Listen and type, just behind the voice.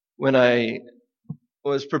When I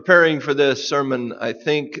was preparing for this sermon, I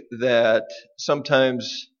think that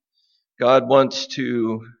sometimes God wants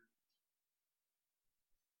to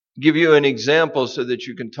give you an example so that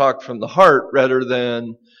you can talk from the heart rather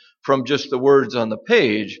than from just the words on the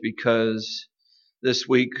page, because this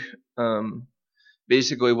week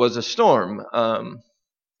basically was a storm.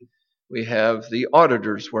 We have the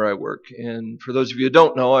auditors where I work, and for those of you who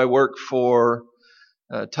don't know, I work for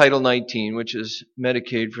Title 19, which is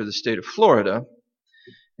Medicaid for the state of Florida.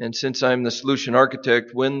 And since I'm the solution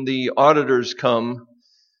architect, when the auditors come,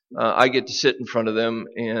 I get to sit in front of them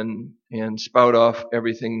and spout off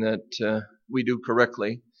everything that we do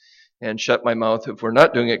correctly and shut my mouth if we're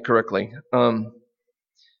not doing it correctly.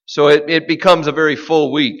 So it becomes a very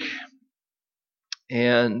full week.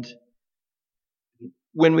 And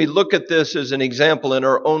when we look at this as an example in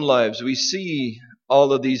our own lives, we see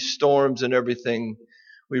all of these storms and everything.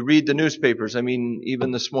 We read the newspapers. I mean,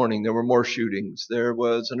 even this morning, there were more shootings. There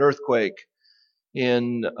was an earthquake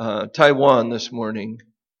in Taiwan this morning.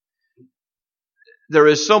 There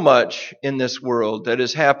is so much in this world that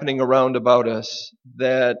is happening around about us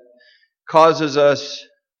that causes us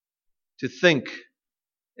to think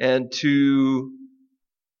and to,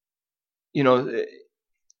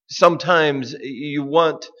 sometimes you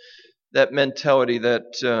want that mentality that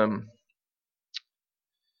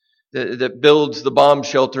builds the bomb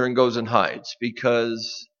shelter and goes and hides,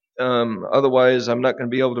 because otherwise I'm not going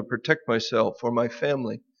to be able to protect myself or my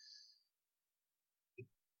family.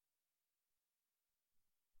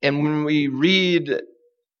 And when we read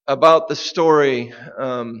about the story,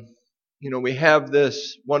 we have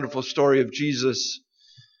this wonderful story of Jesus.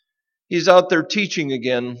 He's out there teaching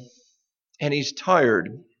again, and he's tired.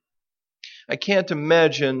 I can't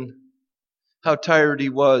imagine how tired he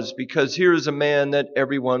was, because here is a man that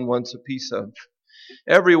everyone wants a piece of.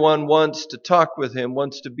 Everyone wants to talk with him,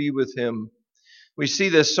 wants to be with him. We see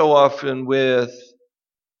this so often with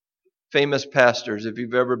famous pastors. If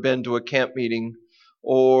you've ever been to a camp meeting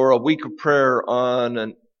or a week of prayer on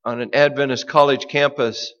an Adventist college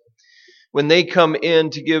campus, when they come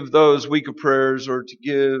in to give those week of prayers or to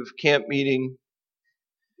give camp meeting,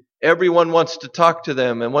 everyone wants to talk to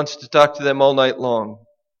them and wants to talk to them all night long.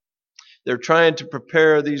 They're trying to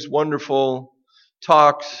prepare these wonderful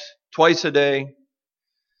talks twice a day,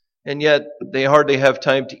 and yet they hardly have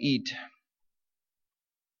time to eat.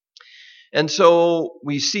 And so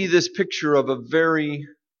we see this picture of a very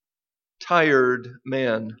tired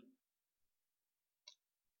man.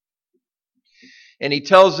 And he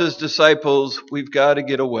tells his disciples, we've got to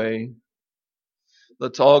get away.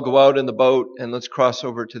 Let's all go out in the boat and let's cross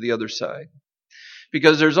over to the other side.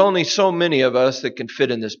 Because there's only so many of us that can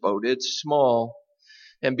fit in this boat. It's small.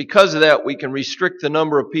 And because of that, we can restrict the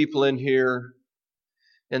number of people in here.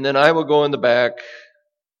 And then I will go in the back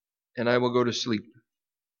and I will go to sleep.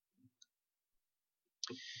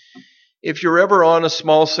 If you're ever on a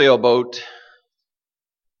small sailboat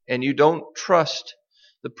and you don't trust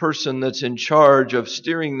the person that's in charge of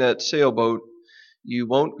steering that sailboat, you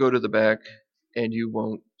won't go to the back and you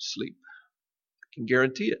won't sleep. I can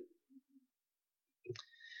guarantee it.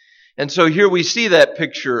 And so here we see that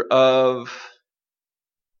picture of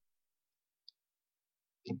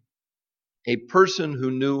a person who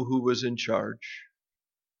knew who was in charge.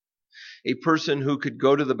 A person who could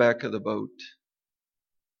go to the back of the boat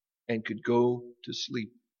and could go to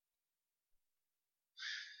sleep.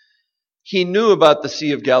 He knew about the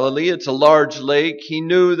Sea of Galilee. It's a large lake. He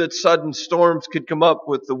knew that sudden storms could come up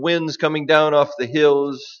with the winds coming down off the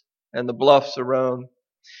hills and the bluffs around.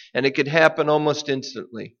 And it could happen almost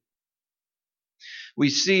instantly. We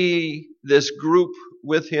see this group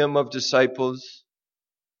with him of disciples.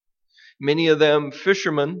 Many of them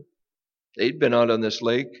fishermen. They'd been out on this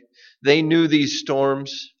lake. They knew these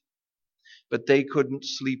storms, but they couldn't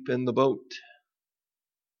sleep in the boat.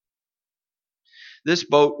 This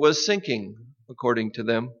boat was sinking, according to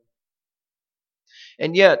them.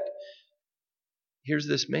 And yet, here's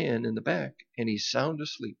this man in the back, and he's sound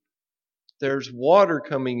asleep. There's water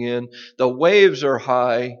coming in. The waves are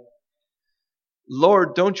high.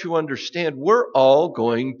 Lord, don't you understand? We're all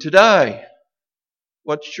going to die.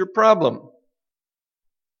 What's your problem?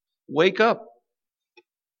 Wake up.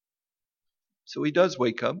 So he does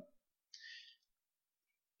wake up.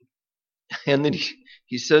 And then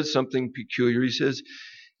he says something peculiar. He says,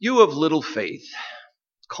 you have little faith.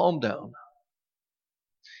 Calm down.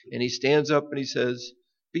 And he stands up and he says,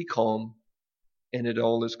 be calm. And it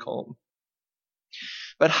all is calm.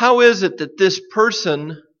 But how is it that this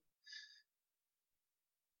person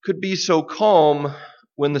could be so calm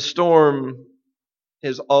when the storm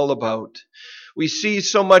is all about? We see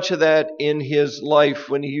so much of that in his life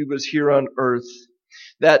when he was here on earth.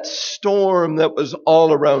 That storm that was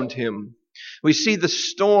all around him. We see the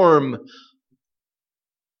storm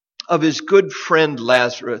of his good friend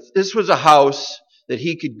Lazarus. This was a house that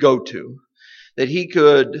he could go to, that he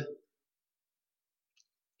could,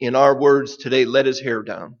 in our words today, let his hair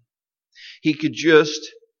down. He could just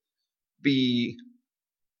be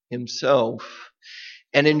himself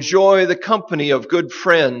and enjoy the company of good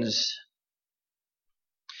friends.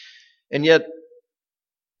 And yet,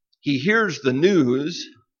 he hears the news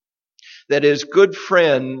that his good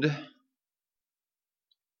friend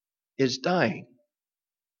is dying.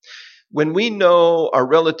 When we know our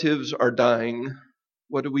relatives are dying,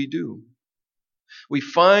 what do? We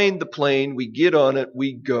find the plane, we get on it,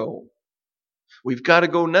 we go. We've got to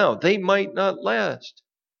go now. They might not last.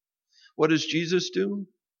 What does Jesus do?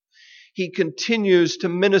 He continues to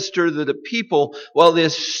minister to the people while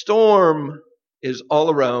this storm is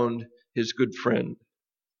all around his good friend.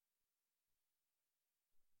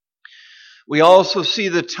 We also see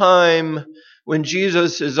the time when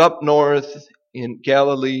Jesus is up north in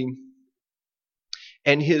Galilee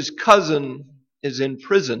and his cousin is in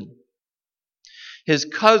prison. His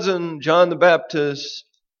cousin, John the Baptist,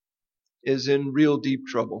 is in real deep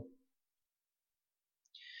trouble.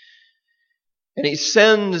 And he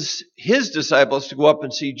sends his disciples to go up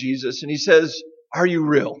and see Jesus, and he says, "Are you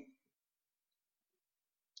real?"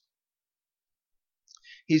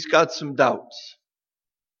 He's got some doubts.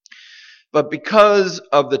 But because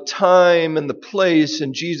of the time and the place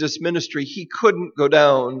in Jesus' ministry, he couldn't go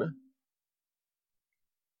down.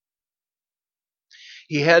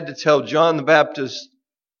 He had to tell John the Baptist's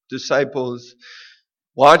disciples,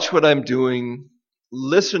 "Watch what I'm doing,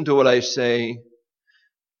 listen to what I say,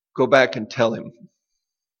 go back and tell him."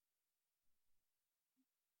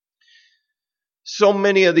 So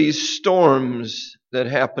many of these storms that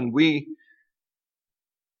happened,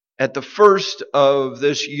 at the first of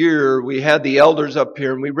this year, we had the elders up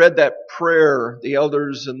here and we read that prayer, the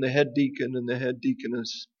elders and the head deacon and the head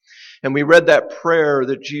deaconess. And we read that prayer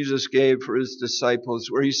that Jesus gave for his disciples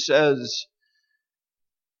where he says,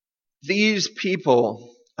 "These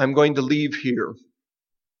people I'm going to leave here.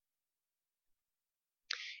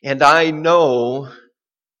 And I know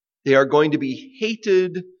they are going to be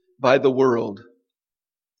hated by the world.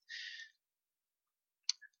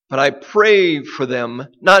 But I pray for them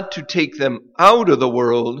not to take them out of the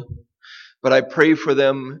world, but I pray for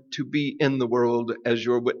them to be in the world as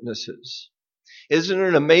your witnesses." Isn't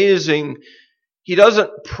it amazing? He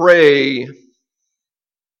doesn't pray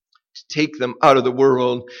to take them out of the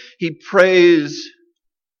world. He prays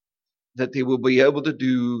that they will be able to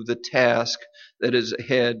do the task that is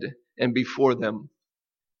ahead and before them.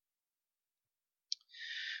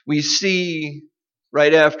 We see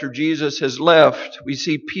right after Jesus has left, we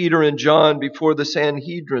see Peter and John before the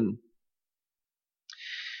Sanhedrin.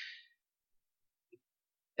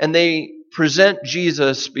 And they present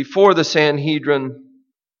Jesus before the Sanhedrin.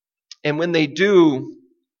 And when they do,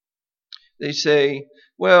 they say,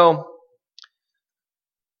 "Well,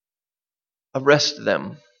 arrest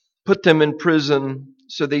them. Put them in prison."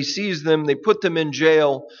 So they seize them. They put them in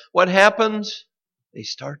jail. What happens? They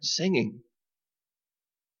start singing.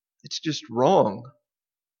 It's just wrong.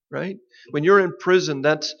 Right? When you're in prison,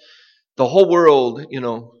 that's the whole world,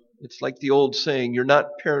 it's like the old saying, you're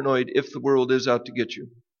not paranoid if the world is out to get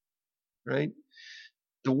you. Right?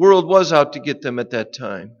 The world was out to get them at that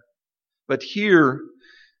time. But here,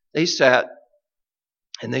 they sat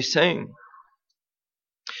and they sang.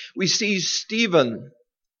 We see Stephen.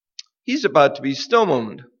 He's about to be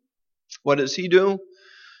stoned. What does he do?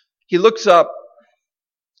 He looks up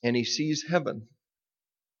and he sees heaven.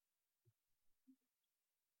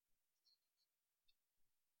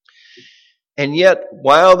 And yet,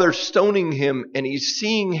 while they're stoning him and he's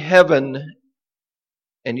seeing heaven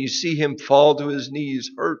and you see him fall to his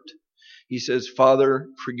knees hurt, he says, "Father,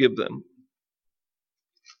 forgive them."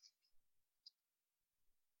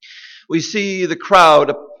 We see the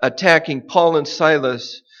crowd attacking Paul and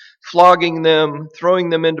Silas, flogging them,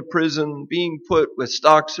 throwing them into prison, being put with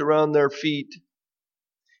stocks around their feet.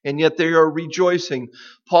 And yet they are rejoicing.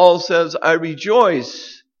 Paul says, "I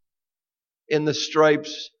rejoice in the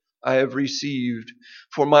stripes I have received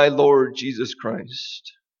for my Lord Jesus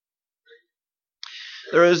Christ."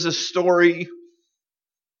 There is a story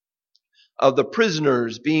of the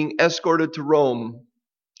prisoners being escorted to Rome,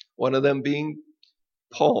 one of them being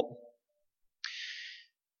Paul.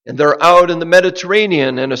 And they're out in the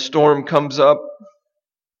Mediterranean and a storm comes up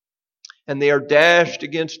and they are dashed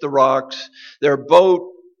against the rocks. Their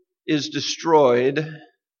boat is destroyed.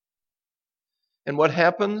 And what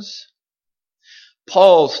happens?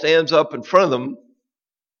 Paul stands up in front of them.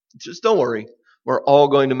 Just don't worry, we're all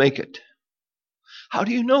going to make it. How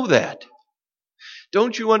do you know that?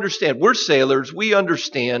 Don't you understand? We're sailors. We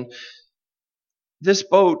understand this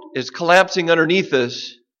boat is collapsing underneath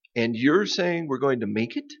us, and you're saying we're going to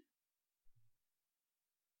make it?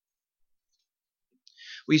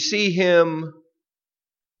 We see him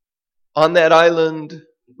on that island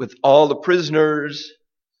with all the prisoners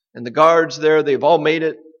and the guards there. They've all made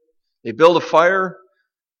it. They build a fire.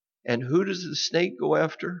 And who does the snake go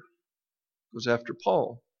after? Goes after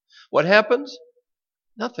Paul. What happens?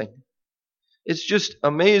 Nothing. It's just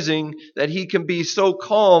amazing that he can be so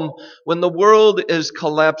calm when the world is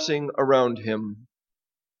collapsing around him.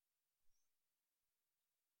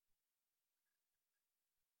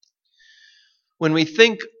 When we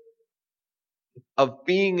think of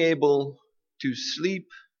being able to sleep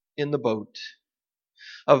in the boat,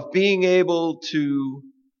 of being able to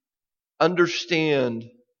understand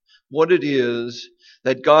what it is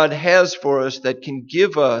that God has for us that can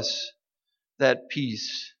give us that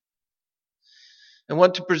peace. I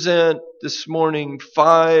want to present this morning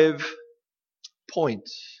 5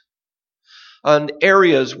 points on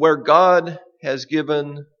areas where God has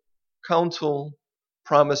given counsel,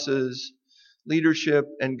 promises, leadership,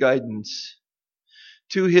 and guidance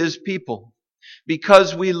to His people.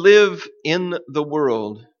 Because we live in the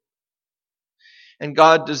world, and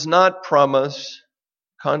God does not promise,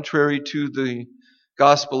 contrary to the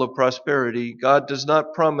gospel of prosperity, God does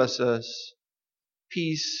not promise us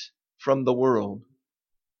peace from the world.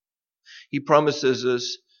 He promises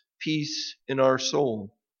us peace in our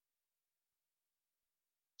soul.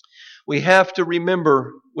 We have to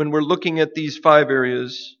remember when we're looking at these 5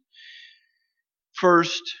 areas,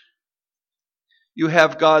 first, you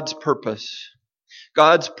have God's purpose.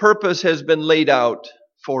 God's purpose has been laid out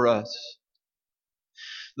for us.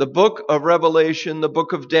 The book of Revelation, the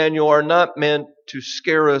book of Daniel are not meant to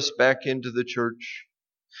scare us back into the church.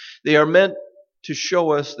 They are meant to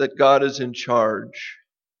show us that God is in charge,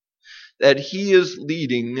 that He is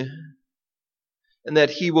leading, and that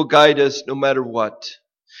He will guide us no matter what.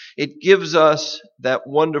 It gives us that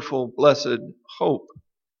wonderful, blessed hope.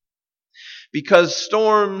 Because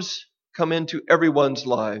storms come into everyone's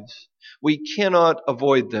lives. We cannot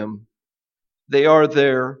avoid them. They are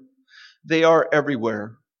there. They are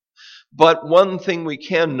everywhere. But one thing we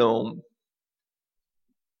can know,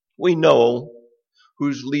 we know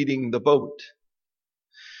who's leading the boat.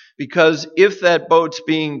 Because if that boat's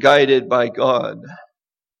being guided by God,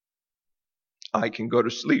 I can go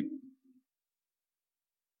to sleep.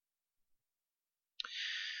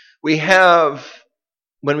 We have,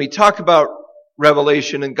 when we talk about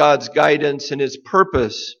Revelation and God's guidance and His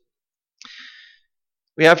purpose,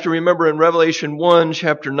 we have to remember in Revelation 1,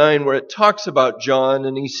 chapter 9, where it talks about John,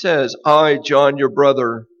 and he says, I, John, your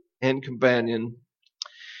brother and companion,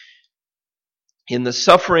 in the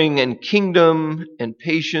suffering and kingdom and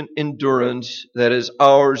patient endurance that is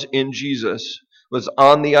ours in Jesus, was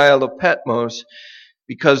on the Isle of Patmos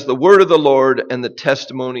because the word of the Lord and the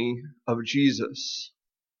testimony of Jesus.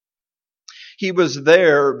 He was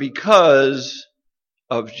there because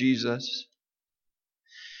of Jesus.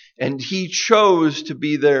 And He chose to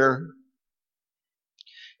be there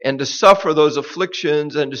and to suffer those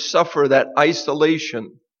afflictions and to suffer that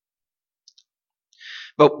isolation.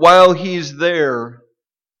 But while He's there,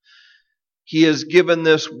 He has given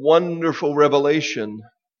this wonderful revelation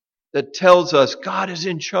that tells us God is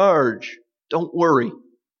in charge. Don't worry.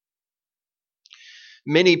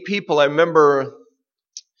 Many people, I remember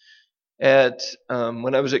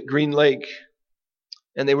when I was at Green Lake,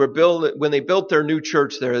 and when they built their new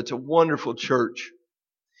church there, it's a wonderful church.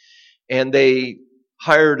 And they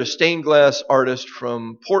hired a stained glass artist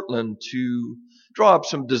from Portland to draw up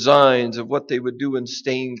some designs of what they would do in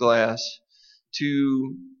stained glass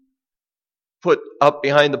to put up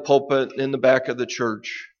behind the pulpit in the back of the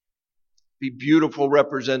church. Be beautiful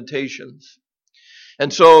representations.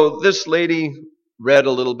 And so this lady read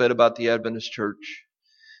a little bit about the Adventist church.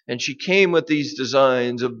 And she came with these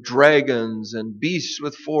designs of dragons and beasts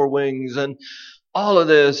with 4 wings and all of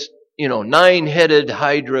this, 9-headed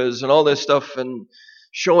hydras and all this stuff and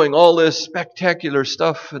showing all this spectacular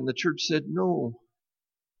stuff. And the church said, no,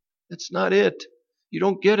 that's not it. You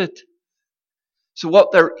don't get it. So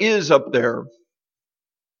what there is up there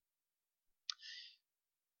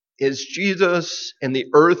is Jesus and the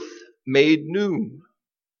earth made new.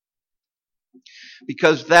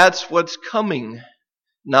 Because that's what's coming,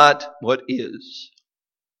 not what is.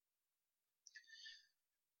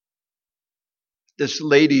 This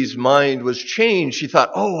lady's mind was changed. She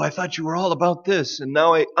thought, oh, I thought you were all about this. And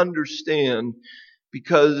now I understand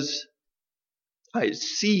because I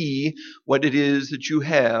see what it is that you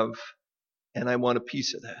have, and I want a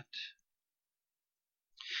piece of that.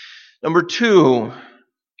 Number 2,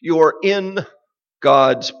 you're in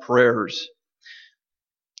God's prayers.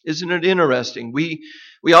 Isn't it interesting?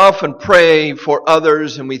 We often pray for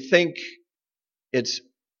others and we think it's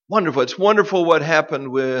wonderful. It's wonderful what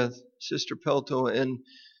happened with Sister Pelto and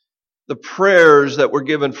the prayers that were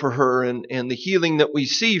given for her and the healing that we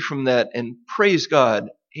see from that, and praise God.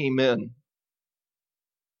 Amen.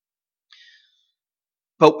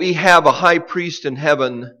 But we have a high priest in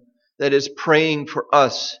heaven that is praying for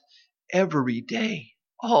us every day,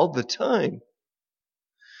 all the time.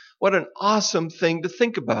 What an awesome thing to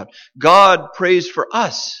think about. God prays for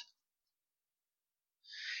us.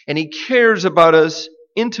 And He cares about us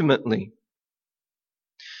intimately.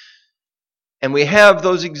 And we have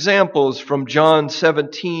those examples from John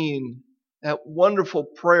 17, that wonderful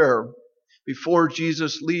prayer before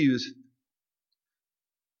Jesus leaves.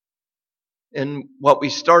 And what we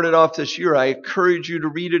started off this year, I encourage you to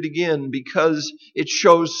read it again because it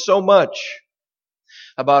shows so much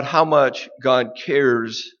about how much God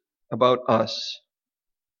cares about us.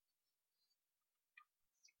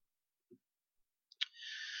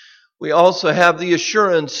 We also have the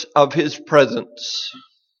assurance of His presence.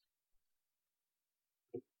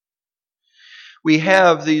 We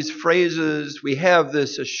have these phrases, we have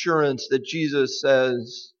this assurance that Jesus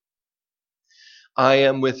says, I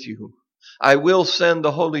am with you. I will send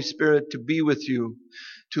the Holy Spirit to be with you,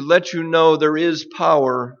 to let you know there is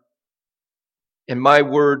power, and my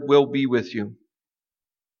word will be with you.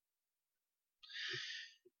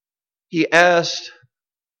 He asked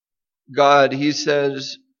God, He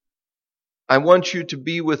says, I want you to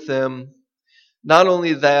be with them. Not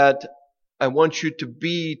only that, I want you to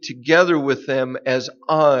be together with them as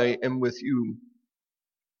I am with you.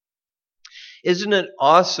 Isn't it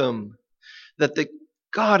awesome that the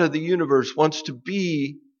God of the universe wants to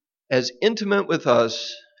be as intimate with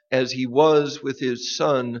us as He was with His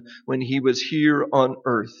Son when He was here on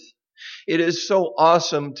earth? It is so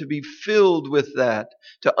awesome to be filled with that,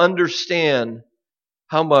 to understand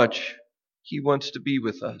how much He wants to be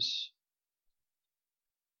with us.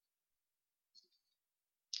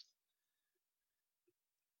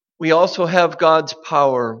 We also have God's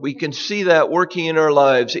power. We can see that working in our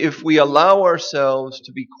lives if we allow ourselves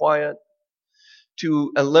to be quiet,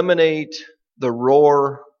 to eliminate the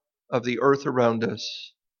roar of the earth around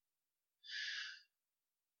us.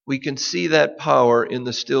 We can see that power in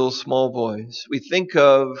the still small voice. We think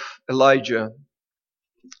of Elijah.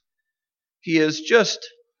 He has just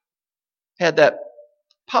had that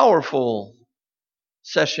powerful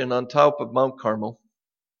session on top of Mount Carmel.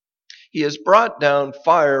 He has brought down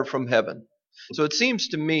fire from heaven. So it seems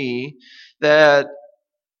to me that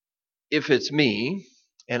if it's me,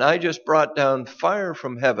 and I just brought down fire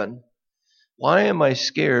from heaven, why am I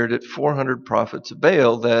scared at 400 prophets of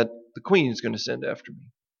Baal that the queen's going to send after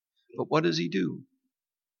me? But what does he do?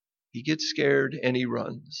 He gets scared and he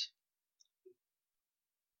runs.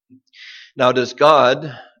 Now, does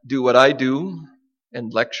God do what I do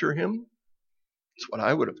and lecture him? That's what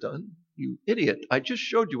I would have done. You idiot. I just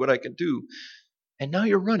showed you what I can do. And now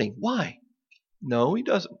you're running. Why? No, he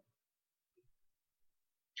doesn't.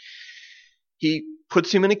 He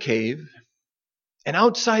puts him in a cave. And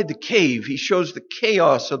outside the cave, he shows the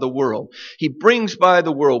chaos of the world. He brings by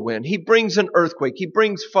the whirlwind. He brings an earthquake. He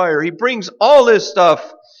brings fire. He brings all this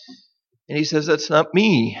stuff. And he says, that's not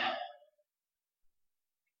me.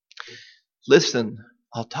 Listen,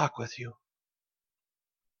 I'll talk with you.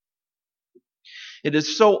 It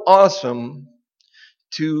is so awesome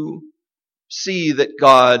to see that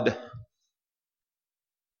God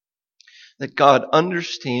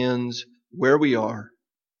understands where we are,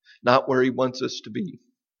 not where He wants us to be.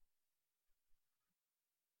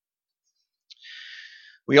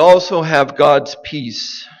 We also have God's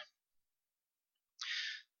peace.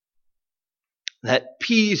 That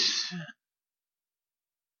peace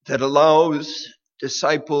that allows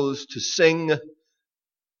disciples to sing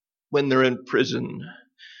when they're in prison.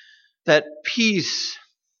 That peace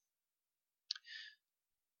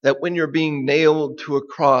that when you're being nailed to a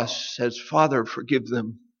cross says, Father, forgive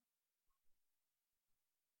them.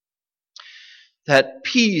 That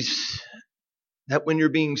peace that when you're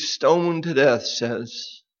being stoned to death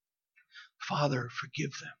says, Father,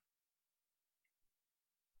 forgive them.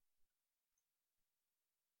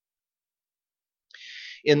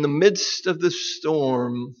 In the midst of the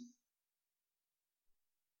storm,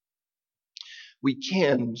 we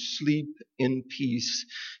can sleep in peace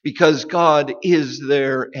because God is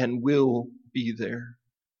there and will be there.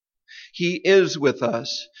 He is with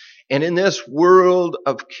us. And in this world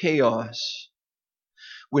of chaos,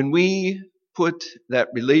 When we put that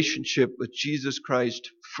relationship with Jesus Christ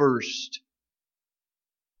first,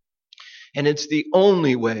 and it's the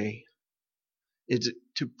only way, is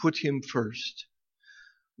to put Him first,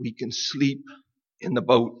 we can sleep in the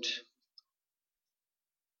boat.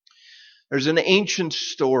 There's an ancient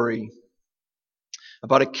story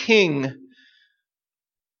about a king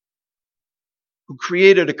who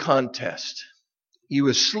created a contest. He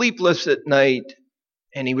was sleepless at night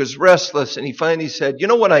and he was restless, and he finally said, "You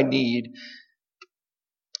know what I need?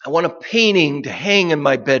 I want a painting to hang in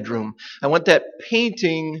my bedroom. I want that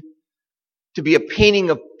painting to be a painting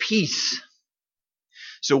of peace."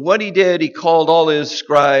 So what he did, he called all his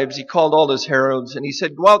scribes, he called all his heralds, and he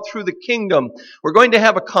said, "Go out through the kingdom. We're going to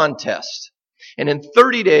have a contest. And in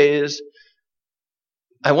 30 days,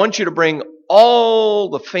 I want you to bring all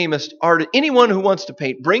the famous artists, anyone who wants to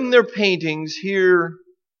paint, bring their paintings here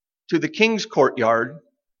to the king's courtyard.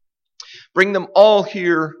 Bring them all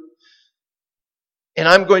here, and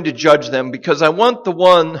I'm going to judge them because I want the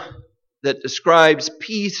one that describes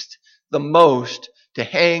peace the most to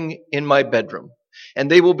hang in my bedroom. And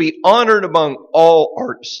they will be honored among all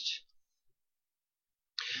artists."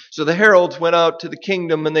 So the heralds went out to the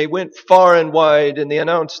kingdom, and they went far and wide, and they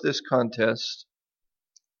announced this contest.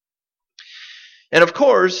 And of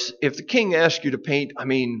course, if the king asked you to paint,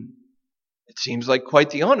 it seems like quite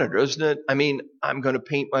the honor, doesn't it? I'm going to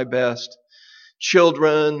paint my best.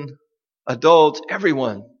 Children, adults,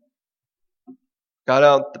 everyone got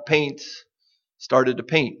out the paints, started to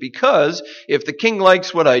paint. Because if the king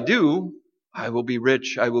likes what I do, I will be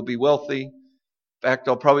rich, I will be wealthy. In fact,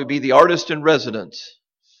 I'll probably be the artist in residence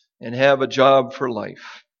and have a job for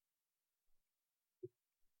life.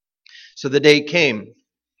 So the day came,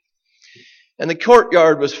 and the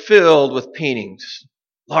courtyard was filled with paintings,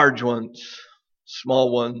 large ones,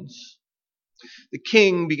 small ones. The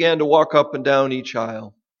king began to walk up and down each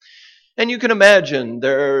aisle. And you can imagine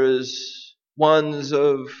there's ones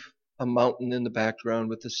of a mountain in the background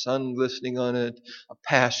with the sun glistening on it, a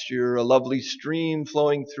pasture, a lovely stream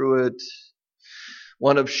flowing through it,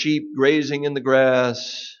 one of sheep grazing in the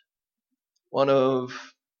grass, one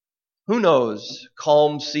of, who knows,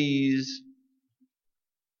 calm seas.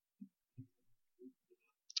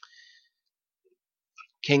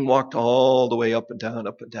 King walked all the way up and down,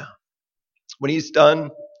 up and down. When he's done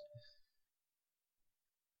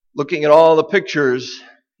looking at all the pictures,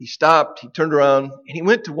 he stopped, he turned around, and he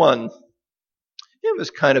went to one. It was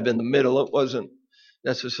kind of in the middle. It wasn't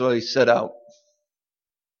necessarily set out.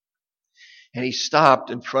 And he stopped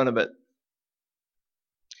in front of it.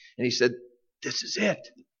 And he said, "This is it.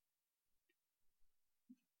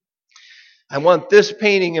 I want this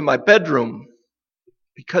painting in my bedroom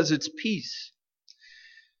because it's peace."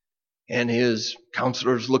 And his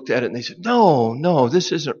counselors looked at it and they said, No,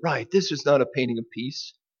 this isn't right. This is not a painting of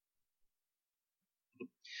peace.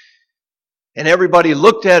 And everybody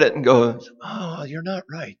looked at it and goes, "Oh, you're not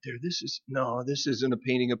right there. This isn't a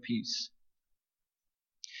painting of peace."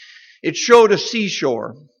 It showed a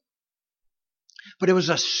seashore, but it was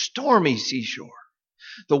a stormy seashore.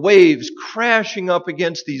 The waves crashing up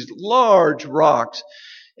against these large rocks.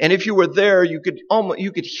 And if you were there, you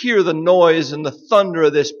could hear the noise and the thunder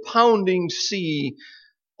of this pounding sea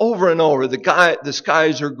over and over. The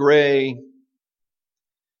skies are gray.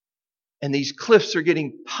 And these cliffs are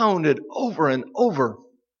getting pounded over and over.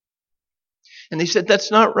 And they said,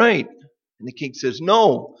 "That's not right." And the king says,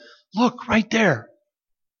 "No, look right there."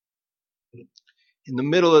 In the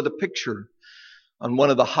middle of the picture, on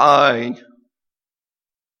one of the high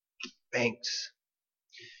banks,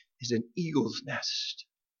 is an eagle's nest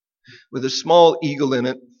with a small eagle in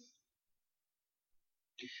it,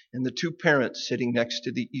 and the two parents sitting next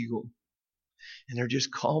to the eagle. And they're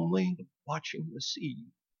just calmly watching the sea.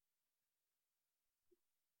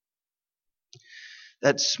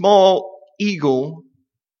 That small eagle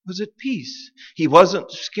was at peace. He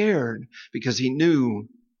wasn't scared because he knew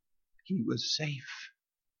he was safe.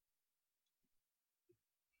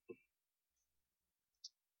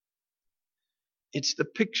 It's the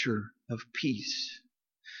picture of peace.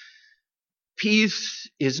 Peace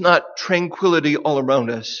is not tranquility all around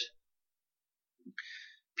us.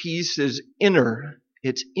 Peace is inner.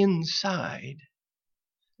 It's inside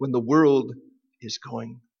when the world is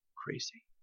going crazy.